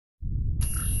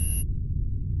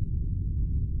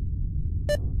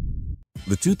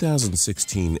The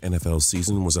 2016 NFL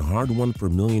season was a hard one for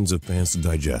millions of fans to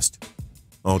digest.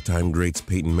 All-time greats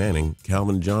Peyton Manning,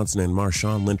 Johnson and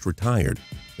Marshawn Lynch retired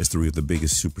as three of the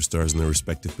biggest superstars in their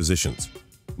respective positions.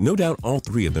 No doubt all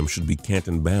three of them should be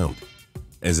Canton bound.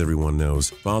 As everyone knows,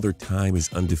 Father Time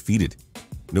is undefeated.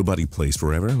 Nobody plays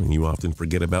forever, and you often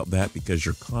forget about that because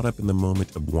you're caught up in the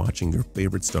moment of watching your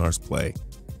favorite stars play.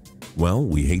 Well,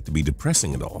 we hate to be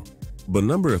depressing at all, but a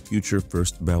number of future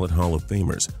first ballot Hall of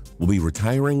Famers will be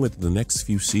retiring within the next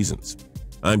few seasons.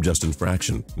 I'm Justin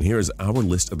Fraction, and here is our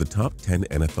list of the top 10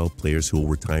 NFL players who will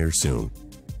retire soon.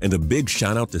 And a big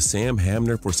shout out to Sam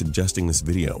Hamner for suggesting this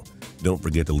video. Don't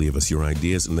forget to leave us your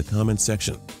ideas in the comments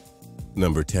section.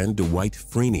 Number 10, Dwight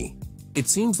Freeney. It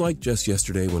seems like just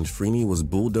yesterday when Freeney was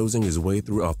bulldozing his way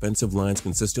through offensive lines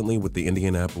consistently with the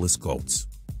Indianapolis Colts.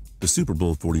 The Super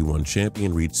Bowl 41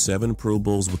 champion reached 7 Pro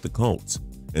Bowls with the Colts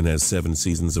and has 7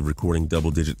 seasons of recording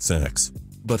double-digit sacks.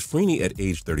 But Freeney at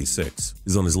age 36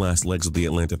 is on his last legs with the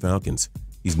Atlanta Falcons.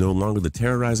 He's no longer the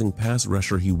terrorizing pass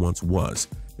rusher he once was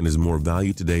and is more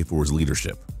valued today for his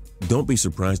leadership. Don't be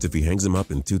surprised if he hangs him up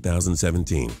in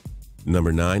 2017.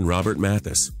 Number 9, Robert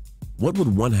Mathis. What would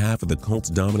one half of the Colts'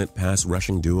 dominant pass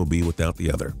rushing duo be without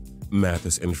the other?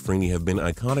 Mathis and Freeney have been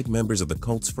iconic members of the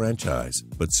Colts franchise,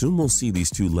 but soon we'll see these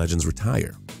two legends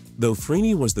retire. Though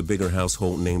Freeney was the bigger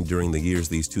household name during the years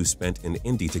these two spent in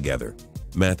Indy together,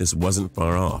 Mathis wasn't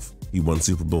far off. He won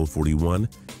Super Bowl 41,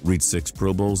 reached 6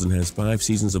 Pro Bowls, and has 5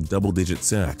 seasons of double-digit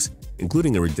sacks,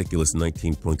 including a ridiculous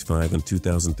 19.5 in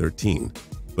 2013.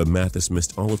 But Mathis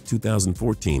missed all of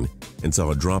 2014 and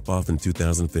saw a drop-off in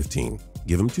 2015.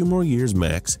 Give him 2 more years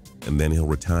max, and then he'll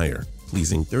retire,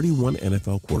 pleasing 31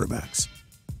 NFL quarterbacks.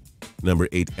 Number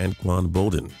 8, Anquan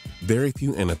Boldin. Very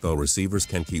few NFL receivers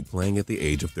can keep playing at the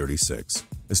age of 36,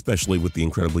 especially with the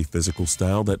incredibly physical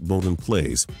style that Boldin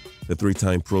plays. The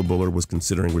 3-time Pro Bowler was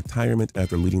considering retirement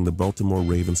after leading the Baltimore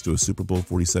Ravens to a Super Bowl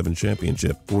 47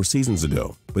 championship 4 seasons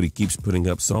ago, but he keeps putting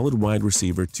up solid wide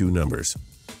receiver 2 numbers.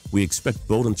 We expect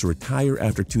Boldin to retire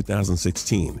after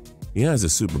 2016. He has a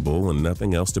Super Bowl and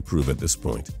nothing else to prove at this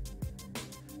point.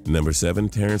 Number 7,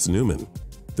 Terrence Newman.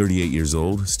 38 years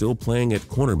old, still playing at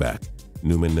cornerback.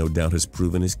 Newman no doubt has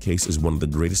proven his case as one of the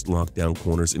greatest lockdown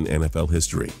corners in NFL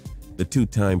history. The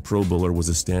 2-time Pro Bowler was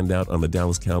a standout on the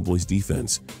Dallas Cowboys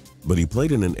defense, but he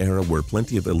played in an era where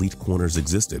plenty of elite corners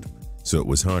existed, so it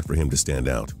was hard for him to stand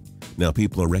out. Now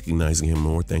people are recognizing him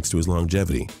more thanks to his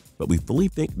longevity, but we fully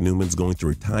think Newman's going to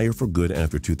retire for good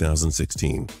after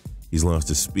 2016. He's lost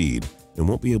his speed and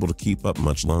won't be able to keep up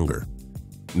much longer.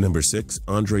 Number 6,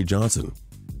 Andre Johnson.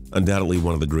 Undoubtedly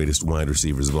one of the greatest wide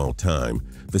receivers of all time,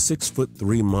 the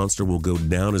 6'3" monster will go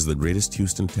down as the greatest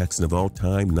Houston Texan of all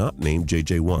time not named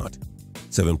J.J. Watt.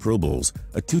 7 Pro Bowls,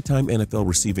 a 2-time NFL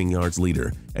receiving yards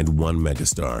leader, and 1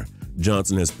 megastar.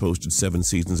 Johnson has posted 7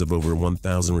 seasons of over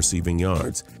 1,000 receiving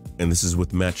yards, and this is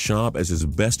with Matt Schaub as his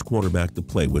best quarterback to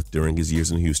play with during his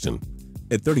years in Houston.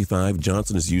 At 35,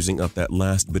 Johnson is using up that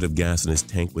last bit of gas in his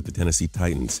tank with the Tennessee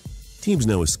Titans. Teams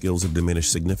know his skills have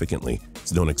diminished significantly,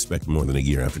 so don't expect more than a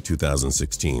year after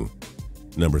 2016.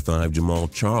 Number 5, Jamal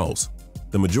Charles.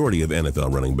 The majority of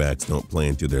NFL running backs don't play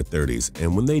into their 30s,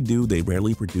 and when they do, they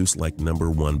rarely produce like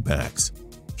number 1 backs.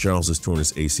 Charles has torn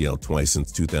his ACL twice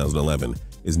since 2011,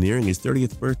 is nearing his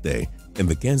 30th birthday, and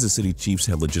the Kansas City Chiefs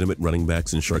have legitimate running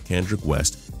backs in Charcandrick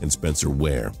West and Spencer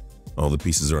Ware. All the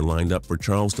pieces are lined up for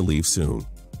Charles to leave soon.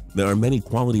 There are many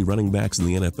quality running backs in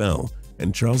the NFL,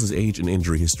 and Charles's age and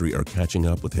injury history are catching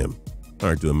up with him.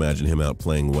 Hard to imagine him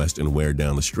outplaying West and Ware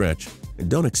down the stretch, and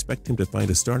don't expect him to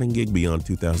find a starting gig beyond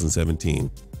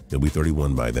 2017. He'll be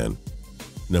 31 by then.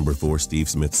 Number 4, Steve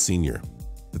Smith Sr.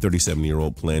 The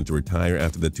 37-year-old planned to retire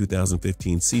after the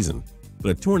 2015 season,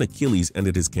 but a torn Achilles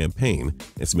ended his campaign,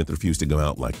 and Smith refused to go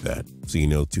out like that, so you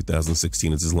know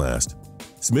 2016 is his last.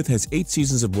 Smith has 8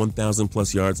 seasons of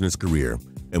 1,000-plus yards in his career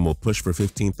and will push for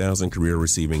 15,000 career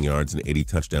receiving yards and 80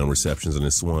 touchdown receptions in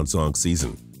his swan song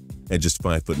season. At just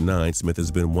 5'9", Smith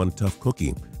has been one tough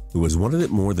cookie who has wanted it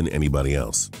more than anybody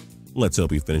else. Let's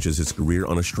hope he finishes his career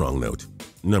on a strong note.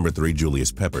 Number 3,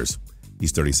 Julius Peppers.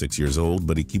 He's 36 years old,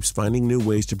 but he keeps finding new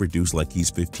ways to produce like he's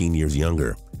 15 years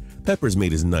younger. Peppers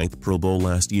made his 9th Pro Bowl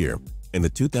last year, and the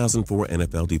 2004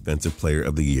 NFL Defensive Player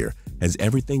of the Year has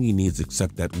everything he needs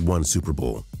except that 1 Super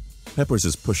Bowl. Peppers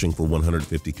is pushing for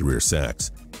 150 career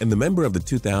sacks, and the member of the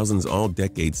 2000s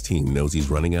All-Decades team knows he's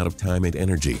running out of time and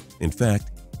energy. In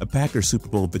fact, a Packers Super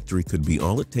Bowl victory could be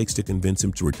all it takes to convince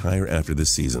him to retire after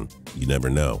this season. You never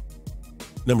know.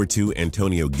 Number 2,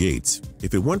 Antonio Gates.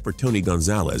 If it weren't for Tony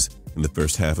Gonzalez in the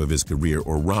first half of his career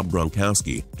or Rob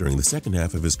Gronkowski during the second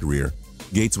half of his career,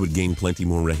 Gates would gain plenty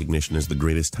more recognition as the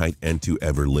greatest tight end to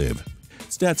ever live.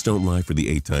 Stats don't lie for the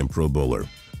 8-time Pro Bowler.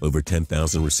 Over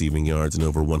 10,000 receiving yards and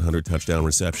over 100 touchdown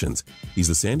receptions. He's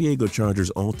the San Diego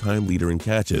Chargers' all-time leader in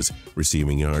catches,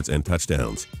 receiving yards, and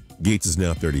touchdowns. Gates is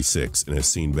now 36 and has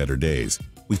seen better days.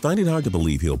 We find it hard to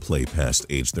believe he'll play past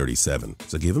age 37,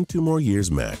 so give him 2 more years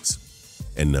max.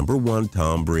 And number 1,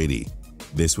 Tom Brady.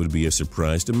 This would be a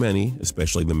surprise to many,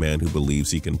 especially the man who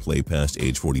believes he can play past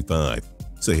age 45.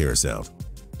 So hear us out.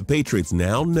 The Patriots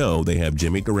now know they have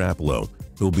Jimmy Garoppolo,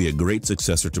 who will be a great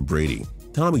successor to Brady.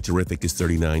 Tommy Terrific is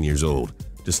 39 years old.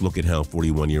 Just look at how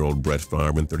 41-year-old Brett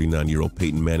Favre and 39-year-old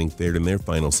Peyton Manning fared in their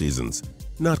final seasons.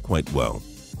 Not quite well.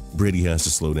 Brady has to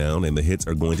slow down, and the hits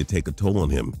are going to take a toll on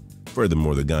him.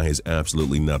 Furthermore, the guy has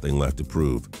absolutely nothing left to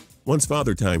prove. Once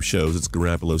Father Time shows, it's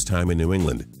Garoppolo's time in New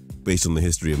England. Based on the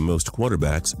history of most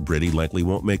quarterbacks, Brady likely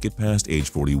won't make it past age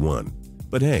 41.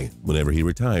 But hey, whenever he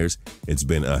retires, it's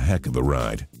been a heck of a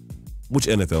ride. Which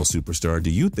NFL superstar do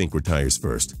you think retires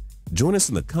first? Join us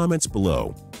in the comments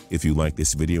below. If you like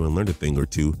this video and learned a thing or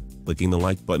two, clicking the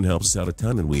like button helps us out a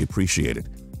ton and we appreciate it.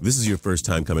 If this is your first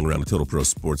time coming around to Total Pro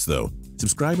Sports though,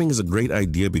 subscribing is a great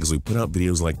idea because we put out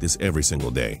videos like this every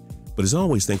single day. But as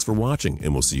always, thanks for watching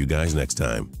and we'll see you guys next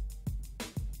time.